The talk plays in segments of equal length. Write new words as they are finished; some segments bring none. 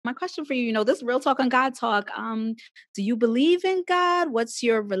my question for you, this is Real Talk on God Talk. Do you believe in God? What's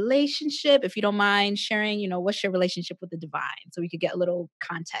your relationship? If you don't mind sharing, what's your relationship with the divine? So we could get a little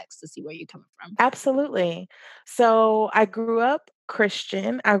context to see where you're coming from. Absolutely. So I grew up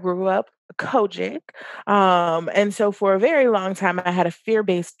Christian. I grew up Kojic. And so for a very long time, I had a fear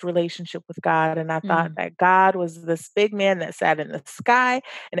based relationship with God. And I thought Mm. that God was this big man that sat in the sky.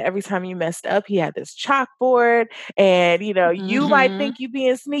 And every time you messed up, he had this chalkboard. And, you might Mhm. think you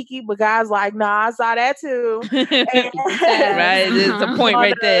being sneaky, but God's like, nah, I saw that too. Keep the tabs. Right. There's a point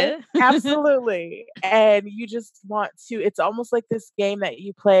right there. Absolutely. And you just want to, it's almost like this game that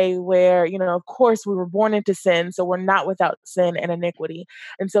you play where, of course, we were born into sin, so we're not without sin and iniquity.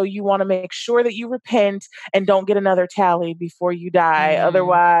 And so you want to make sure that you repent and don't get another tally before you die.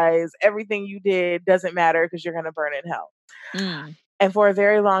 Otherwise, everything you did doesn't matter because you're going to burn in hell. Mm. And for a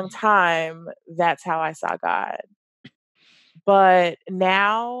very long time, that's how I saw God. But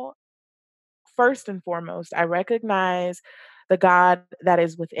now, first and foremost, I recognize the God that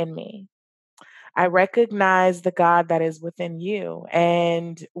is within me. I recognize the God that is within you.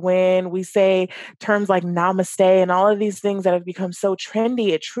 And when we say terms like namaste and all of these things that have become so trendy,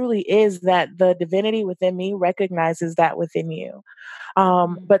 it truly is that the divinity within me recognizes that within you.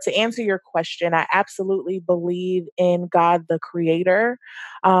 But to answer your question, I absolutely believe in God the Creator.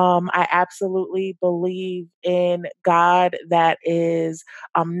 I absolutely believe in God that is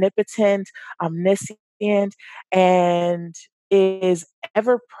omnipotent, omniscient, and is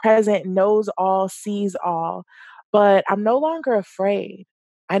ever present, knows all, sees all. But I'm no longer afraid.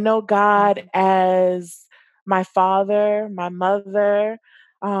 I know God as my father, my mother,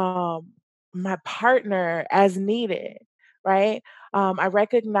 my partner as needed, right? I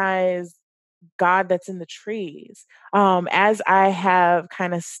recognize God that's in the trees. As I have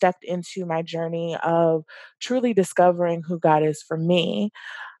kind of stepped into my journey of truly discovering who God is for me,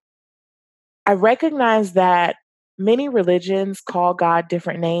 I recognize that many religions call God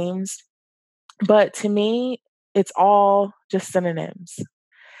different names, but to me, it's all just synonyms.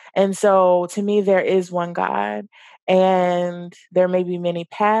 And so to me, there is one God, and there may be many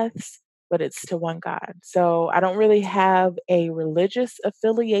paths, but it's to one God. So I don't really have a religious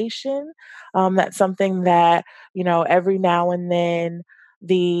affiliation. That's something that, every now and then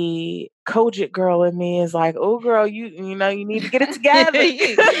the Kojic girl in me is like, oh girl, you need to get it together.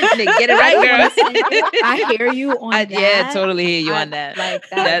 Get it right, girl. I hear you on that. Yeah, totally hear you on that. Like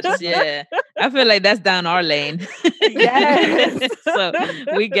that. That's I feel like that's down our lane. Yes. So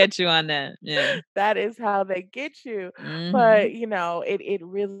we get you on that. Yeah. That is how they get you. Mhm. But, it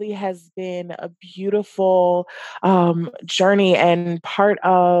really has been a beautiful journey, and part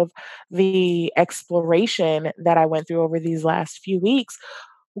of the exploration that I went through over these last few weeks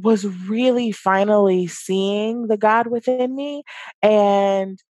was really finally seeing the God within me.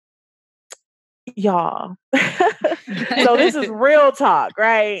 And y'all, so this is real talk,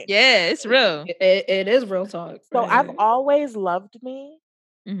 right? Yeah, it's real. It is real talk. So right. I've always loved me,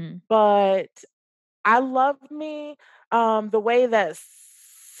 but I loved me the way that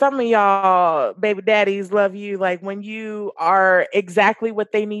some of y'all baby daddies love you, like when you are exactly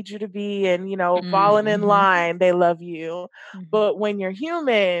what they need you to be and, falling in line, they love you. But when you're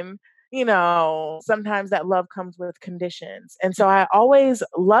human, sometimes that love comes with conditions. And so I always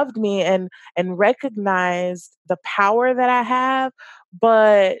loved me and recognized the power that I have,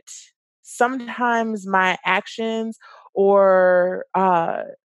 but sometimes my actions or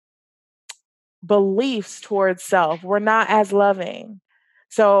beliefs towards self were not as loving.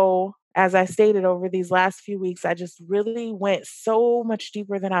 So, as I stated over these last few weeks, I just really went so much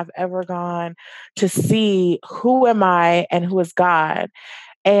deeper than I've ever gone to see who am I and who is God.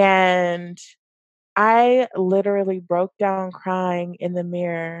 And I literally broke down crying in the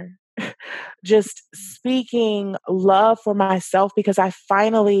mirror, just speaking love for myself because I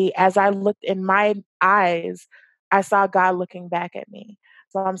finally, as I looked in my eyes, I saw God looking back at me.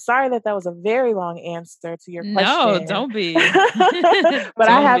 So I'm sorry that was a very long answer to your No, question. don't be. But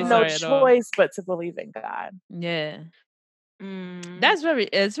I Don't have be no sorry at all. choice but to believe in God. Yeah. Mm.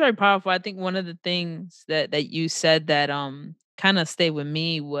 It's very powerful. I think one of the things that you said that kind of stayed with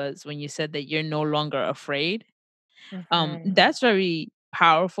me was when you said that you're no longer afraid. Mhm. That's very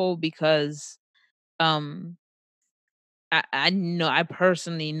powerful because um I know I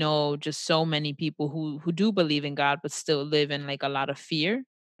personally know just so many people who do believe in God but still live in like a lot of fear.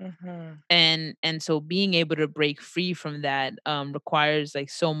 Mhm. And so being able to break free from that requires like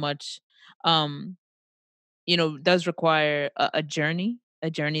so much um does require a journey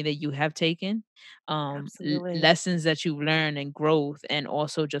that you have taken, Absolutely. lessons that you've learned and growth, and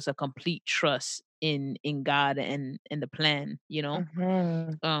also just a complete trust in God and the plan, you know?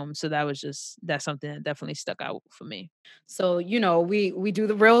 Mhm. So that's something that definitely stuck out for me. So, we do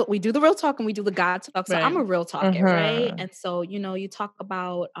the real talk and we do the God talk. So I'm Right. a real talker, right? Mhm. And so, you talk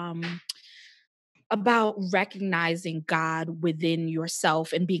about recognizing God within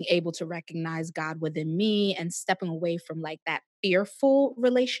yourself and being able to recognize God within me and stepping away from like that fearful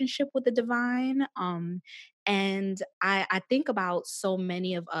relationship with the divine. And I think about so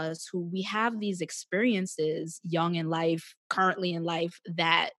many of us who we have these experiences young in life, currently in life,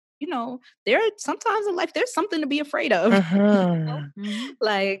 that there sometimes in life there's something to be afraid of. Mhm. Mhm.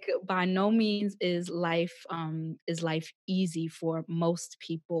 Like by no means is life easy for most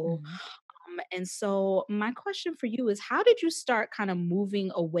people. Mhm. And so my question for you is, how did you start kind of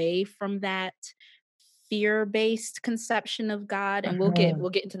moving away from that fear-based conception of God? And we'll get Mhm. we'll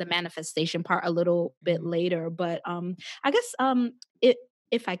get into the manifestation part a little bit Mhm. later. But I guess it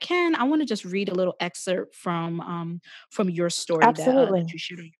if I can, I want to just read a little excerpt from your story that Absolutely. you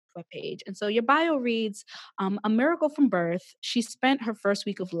shared on your webpage. And so your bio reads, "A miracle from birth. She spent her first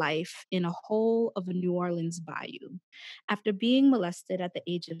week of life in a hole of a New Orleans bayou. After being molested at the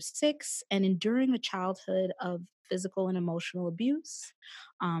age of 6 and enduring a childhood of physical and emotional abuse,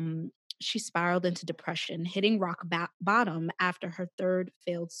 um, she spiraled into depression, hitting rock bottom after her third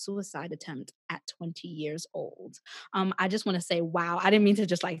failed suicide attempt at 20 years old." I just want to say, wow, I didn't mean to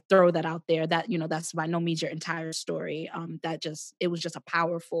just like throw that out there. That's by no means your entire story. It was just a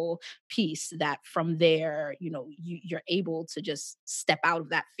powerful piece that from there, you're able to just step out of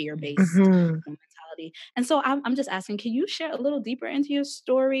that fear based Mhm. mentality. And so I'm just asking, can you share a little deeper into your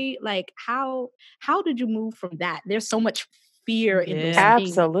story? Like how did you move from that? There's so much fear in those Yeah.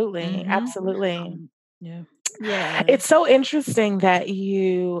 things. Absolutely. Mhm. Absolutely. Um, Yeah. yeah. It's so interesting that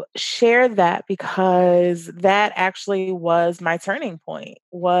you shared that because that actually was my turning point,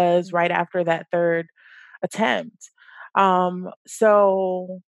 was right after that third attempt.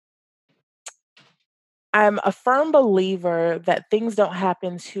 So I'm a firm believer that things don't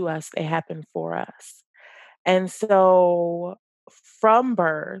happen to us, they happen for us. And so from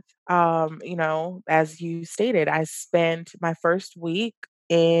birth, as you stated, I spent my first week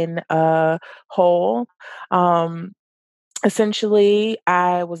in a hole. Um, Essentially,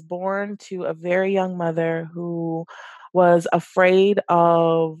 I was born to a very young mother who was afraid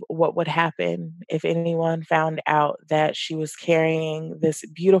of what would happen if anyone found out that she was carrying this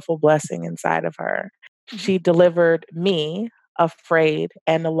beautiful blessing inside of her. Mhm. She delivered me afraid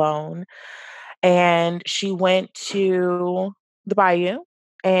and alone, and she went to the bayou,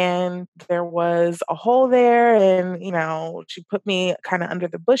 and there was a hole there, and she put me kind of under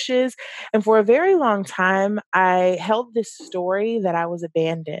the bushes, and for a very long time I held this story that I was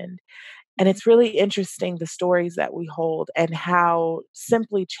abandoned. And Mhm. it's really interesting, the stories that we hold and how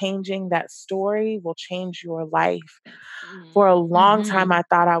simply changing that story will change your life. For a Mhm. long time, Mhm. I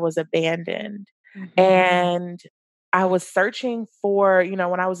thought I was abandoned. Mhm. And I was searching for,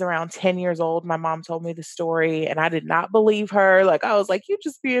 when I was around 10 years old, my mom told me the story and I did not believe her. Like, I was like, "You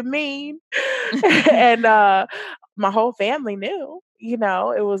just being mean." And my whole family knew,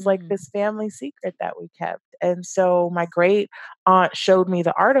 it was like Mhm. this family secret that we kept. And so my great aunt showed me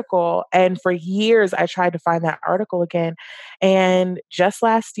the article. And for years, I tried to find that article again. And just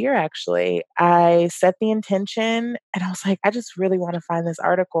last year, actually, I set the intention and I was like, I just really want to find this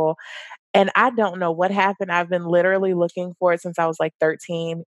article. And I don't know what happened. I've been literally looking for it since I was like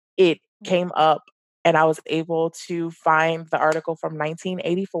 13. It came up and I was able to find the article from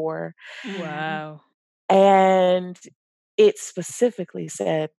 1984. Mhm. Wow. And it specifically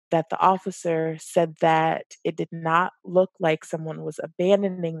said that the officer said that it did not look like someone was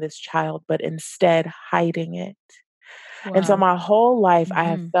abandoning this child, but instead hiding it. And so Wow. my whole life, I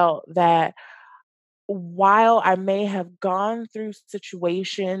have Mhm. felt that while I may have gone through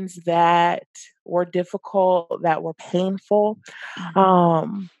situations that were difficult, that were painful, Mhm.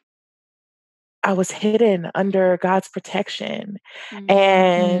 um, I was hidden under God's protection. Mhm.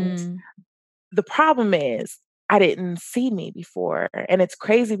 And Mm. the problem is I didn't see me before. And it's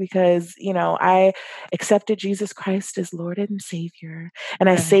crazy because, I accepted Jesus Christ as Lord and Savior. And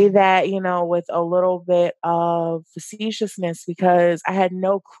I say Right. that, with a little bit of facetiousness because I had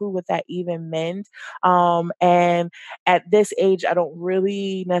no clue what that even meant. And at this age, I don't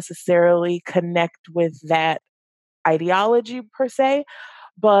really necessarily connect with that ideology per se.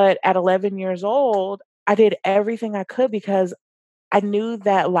 But at 11 years old, I did everything I could because I knew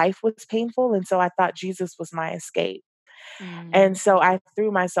that life was painful, and so I thought Jesus was my escape. And Mm. so I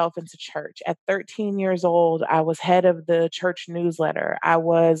threw myself into church. At 13 years old, I was head of the church newsletter. I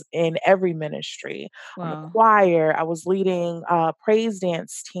was in every ministry, on the Wow. choir. I was leading praise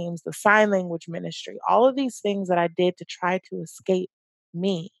dance teams, the sign language ministry, all of these things that I did to try to escape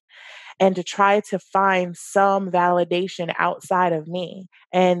me and to try to find some validation outside of me.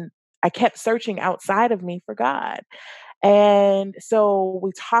 And I kept searching outside of me for God. And so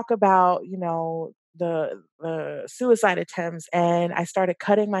we talk about, the suicide attempts, and I started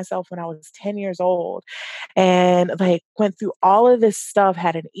cutting myself when I was 10 years old, and like went through all of this stuff,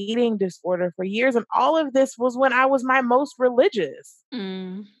 had an eating disorder for years, and all of this was when I was my most religious.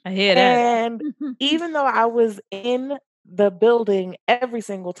 Mm. I hear that. And even though I was in the building every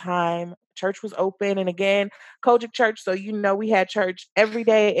single time church was open, and again, Kojic Church, so we had church every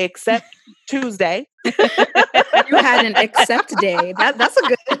day except Tuesday. You had an accept day. That's a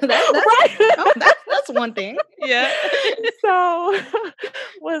good Right. that's one thing. Yeah. So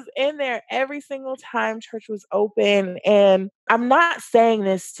was in there every single time church was open. And I'm not saying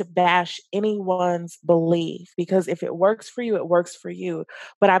this to bash anyone's belief, because if it works for you, it works for you.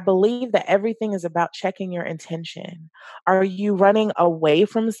 But I believe that everything is about checking your intention. Are you running away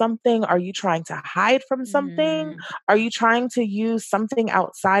from something? Are you trying to hide from something? Mm. Are you trying to use something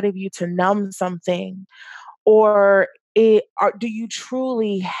outside of you to numb something? Or do you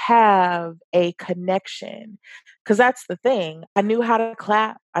truly have a connection? Because that's the thing. I knew how to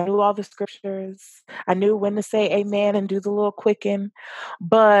clap. I knew all the scriptures. I knew when to say amen and do the little quicken,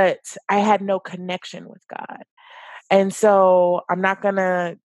 but I had no connection with God. And so I'm not going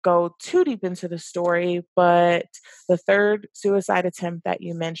to go too deep into the story, but the third suicide attempt that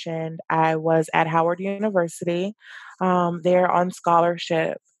you mentioned, I was at Howard University, there on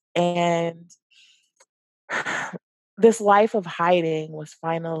scholarship. And this life of hiding was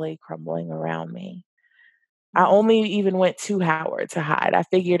finally crumbling around me. I only even went to Howard to hide. I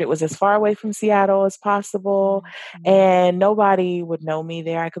figured it was as far away from Seattle as possible, and nobody would know me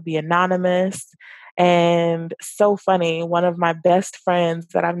there. I could be anonymous. And so funny, one of my best friends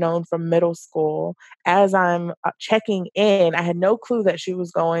that I've known from middle school, as I'm checking in, I had no clue that she was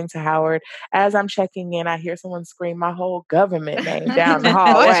going to Howard. As I'm checking in, I hear someone scream my whole government name down the I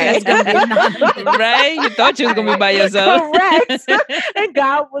thought she hallway. was gonna be anonymous. Right? You thought you was gonna be by yourself. Correct. And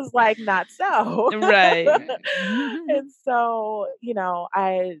God was like, not so. Right. And so,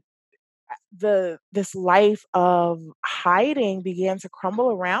 this life of hiding began to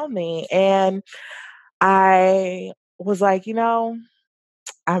crumble around me, and I was like,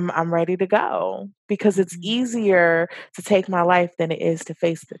 I'm ready to go, because it's easier to take my life than it is to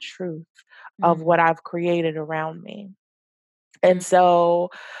face the truth of what I've created around me. And so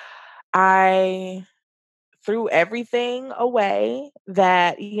I threw everything away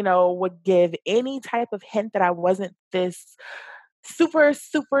that, would give any type of hint that I wasn't this super,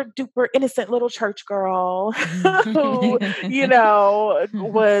 super duper innocent little church girl who,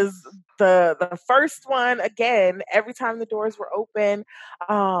 was the first one. Again, every time the doors were open,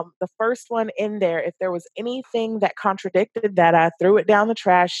 the first one in there. If there was anything that contradicted that, I threw it down the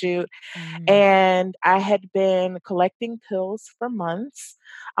trash chute. And I had been collecting pills for months.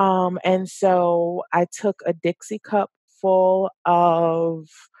 And so I took a Dixie cup full of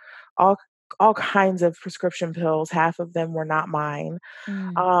all all kinds of prescription pills. Half of them were not mine.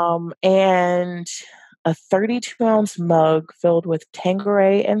 And a 32-ounce mug filled with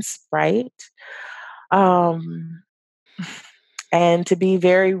Tanqueray and Sprite. Um, and to be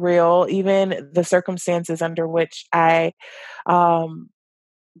very real, even the circumstances under which I um,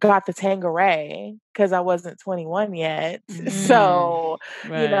 got the Tanqueray, because I wasn't 21 yet. So,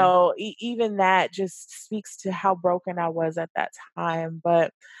 Right. even that just speaks to how broken I was at that time.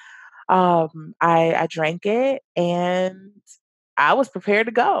 But I drank it, and I was prepared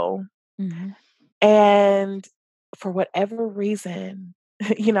to go. And for whatever reason,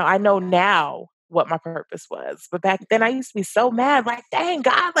 I know now what my purpose was. But back then I used to be so mad, like, dang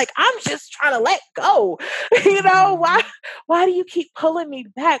God, like I'm just trying to let go. Why do you keep pulling me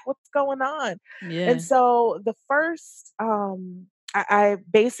back? What's going on? And Yeah. so the first I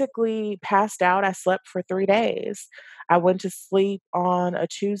basically passed out. I slept for 3 days. I went to sleep on a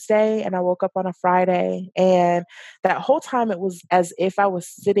Tuesday and I woke up on a Friday. And that whole time it was as if I was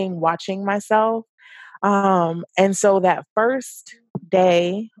sitting watching myself. And so that first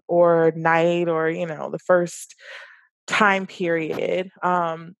day or night, or, the first time period,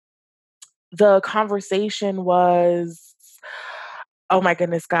 the conversation was oh my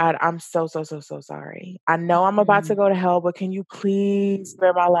goodness, God, I'm so, so, so, so sorry. I know I'm about to Mhm. go to hell, but can you please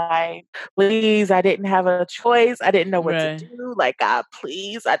spare my life? Please, I didn't have a choice. I didn't know what to Right. do. Like, God,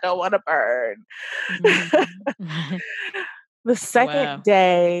 please, I don't want to burn. Mhm. The second Wow.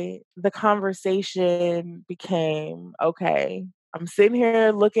 day, the conversation became, okay, I'm sitting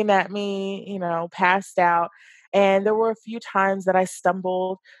here looking at me, passed out. And there were a few times that I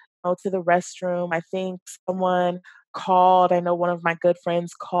stumbled to the restroom. I think someone called. I know one of my good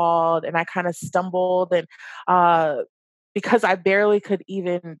friends called, and I kind of stumbled. And uh, because I barely could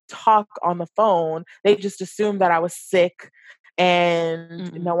even talk on the phone, they just assumed that I was sick,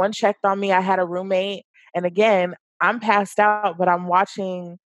 and no Mhm. one checked on me. I had a roommate. And again, I'm passed out, but I'm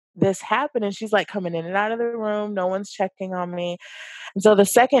watching this happen. And she's like coming in and out of the room. No one's checking on me. And so the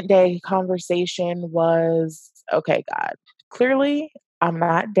second day conversation was, okay, God, clearly I'm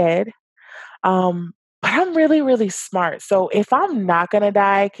not dead. Um, but I'm really, really smart. So if I'm not gonna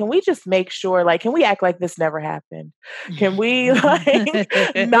die, can we just make sure, like, can we act like this never happened? Can we like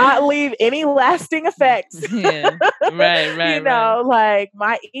not leave any lasting effects? Yeah. Right, right, right. Like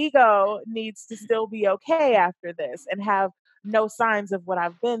my ego needs to still be okay after this and have no signs of what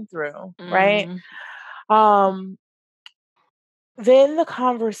I've been through, right? Mhm. Um, then the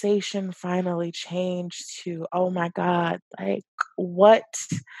conversation finally changed to, oh my God, like what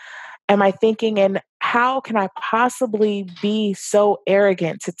am I thinking? And how can I possibly be so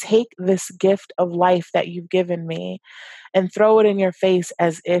arrogant to take this gift of life that you've given me and throw it in your face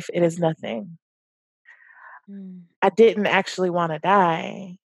as if it is nothing? Mm. I didn't actually want to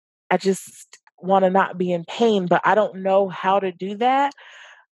die. I just want to not be in pain, but I don't know how to do that.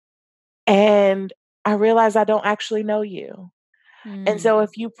 And I realize I don't actually know you. And Mm. so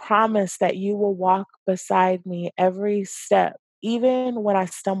if you promise that you will walk beside me every step, even when I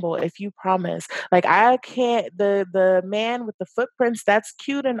stumble, if you promise, like I can't, the man with the footprints, that's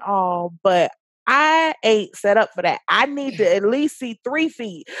cute and all, but I ain't set up for that. I need to at least see 3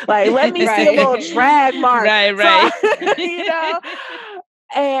 feet. Like, let me see a little Right. drag mark. Right, So, right.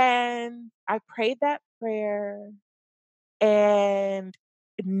 and I prayed that prayer, and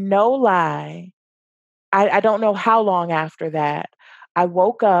no lie, I don't know how long after that, I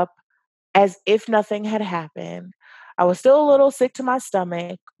woke up as if nothing had happened. I was still a little sick to my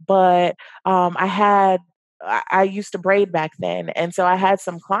stomach, but I used to braid back then, and so I had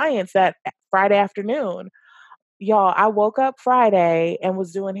some clients that Friday afternoon. Y'all, I woke up Friday and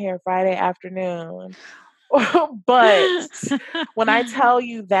was doing hair Friday afternoon. But when I tell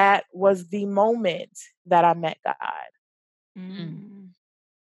you that was the moment that I met God. Mm. Mm.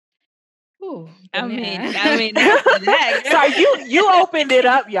 Ooh, I yeah. mean I mean, after that, Sorry, you opened it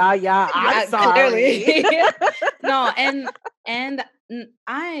up, y'all. I'm Yeah, clearly. sorry. No, and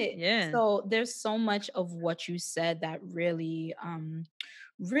I yeah. so there's so much of what you said that really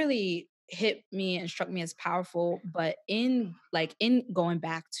hit me and struck me as powerful, but in going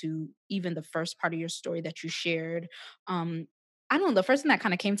back to even the first part of your story that you shared, I don't know, the first thing that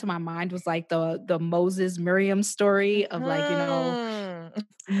kind of came to my mind was like the Moses Miriam story of like, Mhm.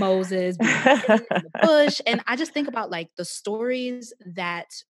 Moses being hidden in the bush. And I just think about like the stories that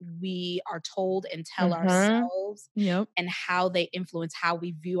we are told and tell Mhm. ourselves Yep. and how they influence how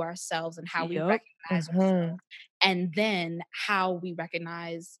we view ourselves and how we Yep. recognize Mhm. ourselves. And then how we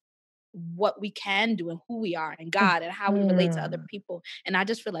recognize what we can do and who we are in God and how we relate to other Mhm. people. And I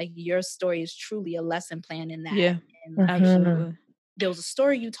just feel like your story is truly a lesson plan in that. Yeah. And like Mhm. Absolutely. there was a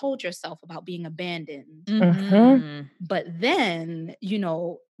story you told yourself about being abandoned, Mhm. Mhm. but then,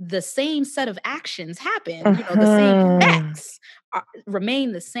 the same set of actions happen, the same Mhm. facts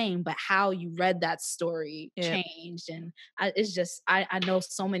remain the same, but how you read that story Yeah. changed. And it's just, I know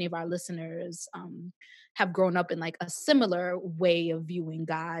so many of our listeners have grown up in like a similar way of viewing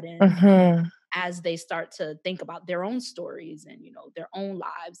God. And Mhm. as they start to think about their own stories and, their own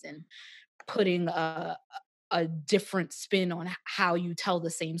lives and putting a different spin on how you tell the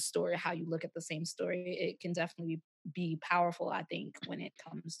same story, how you look at the same story, it can definitely be powerful. I think when it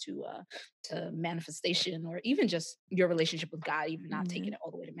comes to manifestation or even just your relationship with God, even not taking Mhm. it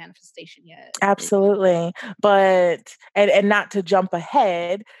all the way to manifestation yet. Absolutely. But and not to jump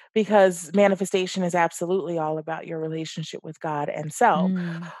ahead, because manifestation is absolutely all about your relationship with God and self.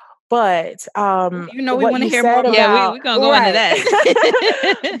 Mm. But We what want to you hear more said about Yeah, that. about we gonna go into right.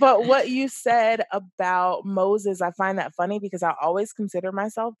 that. But what you said about Moses, I find that funny because I always consider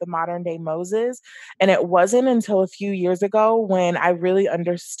myself the modern day Moses. And it wasn't until a few years ago when I really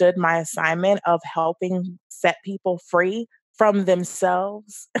understood my assignment of helping set people free from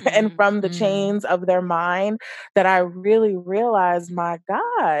themselves and Mm, from the Mm. chains of their mind that I really realized, my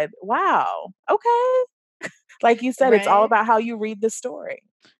God, wow, okay. Like you said, it's all Right. about how you read the story.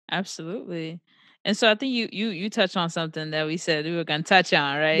 Absolutely. And so I think you touched on something that we said we were gonna touch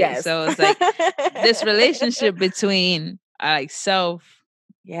on, right? Yes. So it's like this relationship between like self,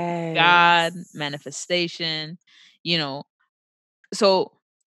 God, Yes. manifestation, you know. So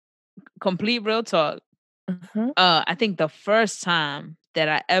complete real talk. Mhm. I think the first time that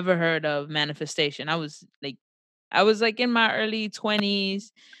I ever heard of manifestation, I was like in my early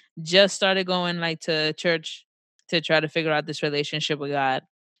 20s, just started going like to church to try to figure out this relationship with God.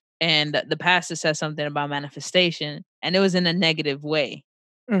 And the pastor said something about manifestation, and it was in a negative way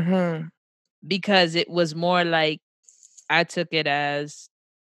Mhm. because it was more like I took it as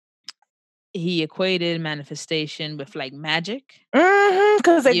he equated manifestation with like magic.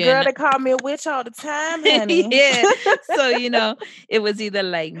 Because that You girl know, that called me a witch all the time, honey. yeah. So it was either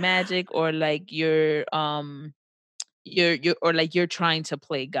like magic or like you're or like you're trying to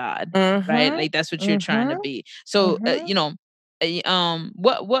play God, right? Mhm. Like that's what you're trying to Mhm. be. So Mhm.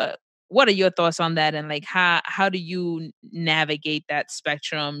 what are your thoughts on that, and like how do you navigate that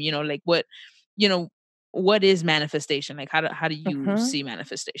spectrum? Like you know what is manifestation? Like how do you Mhm. see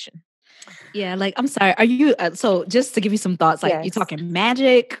manifestation? Yeah, like, I'm sorry, are you so just to give you some thoughts, like, you Yes. talking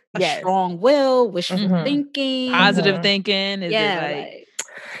magic, a Yes. strong will, wishful Mhm. thinking, Positive Mhm. or thinking? Is it yeah, like like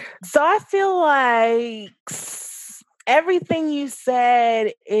So I feel like everything you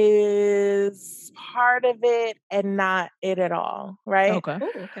said is part of it and not it at all, right? okay,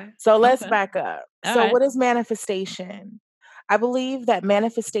 oh, okay. So let's okay, back up. all So, right, what is manifestation? I believe that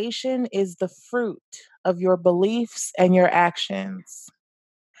manifestation is the fruit of your beliefs and your actions.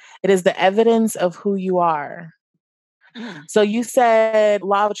 It is the evidence of who you are. Mm, So, you said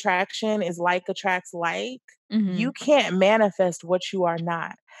law of attraction is like attracts like. mm-hmm. You can't manifest what you are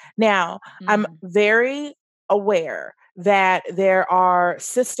not. Now, I'm mm, very aware that there are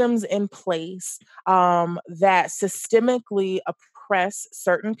systems in place that systemically oppress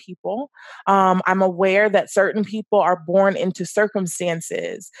certain people. I'm aware that certain people are born into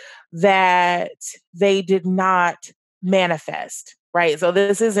circumstances that they did not manifest. Right. So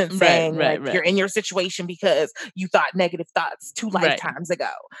this isn't Right, saying right, like right, you're in your situation because you thought negative thoughts two right, lifetimes ago.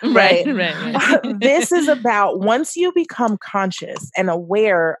 right, Right. right, This is about once you become conscious and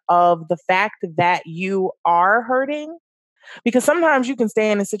aware of the fact that you are hurting, because sometimes you can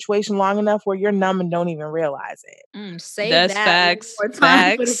stay in a situation long enough where you're numb and don't even realize it. say That's that one facts. more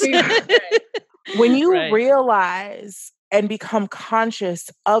time for the Facts. people. Right. When you Right. realize and become conscious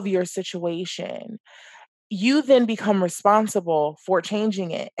of your situation, you then become responsible for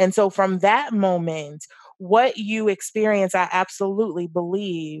changing it. And so from that moment, what you experience, I absolutely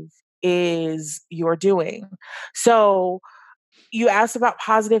believe is your doing. So you asked about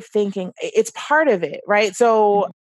positive thinking. It's part of it, right? So